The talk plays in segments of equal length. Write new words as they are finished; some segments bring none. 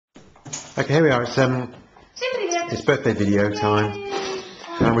Okay, here we are. It's birthday video time,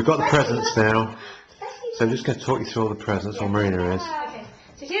 and we've got the presents now. So I'm just going to talk you through all the presents. All Marina is. Okay.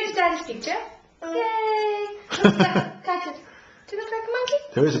 So here's Daddy's picture. Yay! Do you look like a monkey?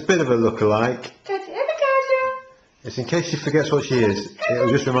 There is a bit of a look-alike. Katia. It's in case she forgets what she is. It'll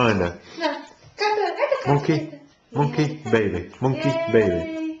just remind her. No. Monkey, monkey, baby, monkey,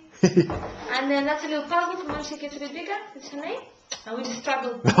 baby. And then that's a little puzzle for when she gets a bit bigger. It's her name. And we just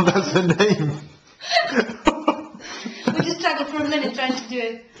struggled. No, that's her name. We just struggled for a minute trying to do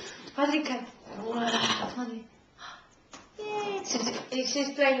it. Fuzzy cat. Wow, fuzzy. Yay.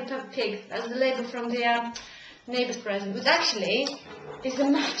 She's playing with Peppa Pig. That's the label from the neighbour's present. Which actually is a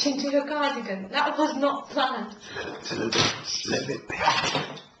matching to her cardigan. That was not planned. It's a little bit big.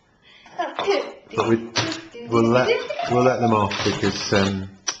 But we'll let them off because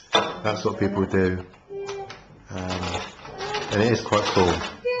that's what people do. And it is quite cool. Yay.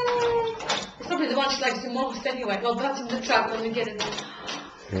 It's probably the one she likes the most anyway. Well, that's in the truck when we get it.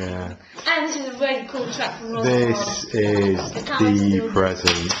 Yeah. And this is a really cool truck from Rolls This is the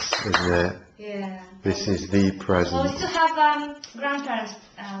present, isn't it? Yeah. This is the present. Well, we still have grandparents'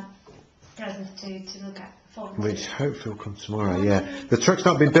 presents to look at. Which hopefully will come tomorrow, yeah. The truck's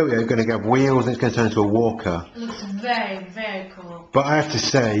not been built yet, it's going to have wheels and it's going to turn into a walker. It looks very, very cool. But I have to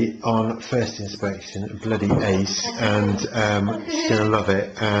say, on first inspection, bloody ace, and she's going to love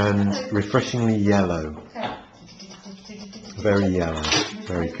it, and refreshingly yellow. Very yellow,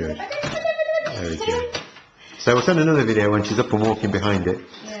 very good. Very good. So we'll send another video when she's up and walking behind it,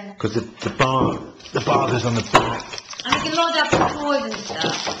 because the bar goes on the back. And we can load up the toys and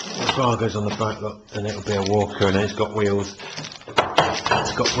stuff. The bar goes on the back, look, and it'll be a walker, and then it's got wheels.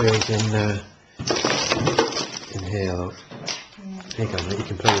 It's got wheels in here, look. Here you go, mate, you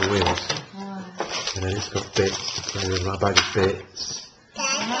can play with wheels. And then it's got bits to play with, like a bag of bits.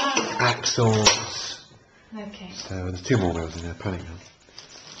 Axles. Okay. So there's two more wheels in there, panic now.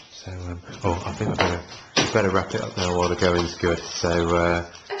 So, oh, I think I better wrap it up now while the going's good. So,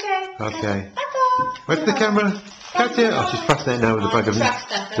 okay. Where's the camera? Katia! Oh, she's passing it now with the bag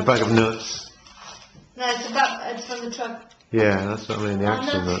of nuts. No, it's from the truck. Yeah, that's what I mean, the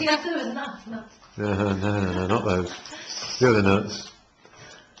actual nuts. Yeah, there was nuts. No, not those. The other nuts.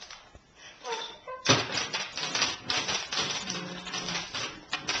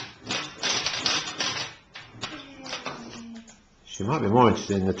 She might be more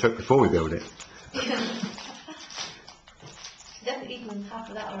interested in the truck before we build it. She's definitely eaten half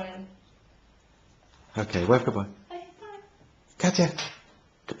of that already. Okay, wave goodbye. Bye. Katia,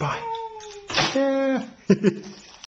 goodbye. Yeah.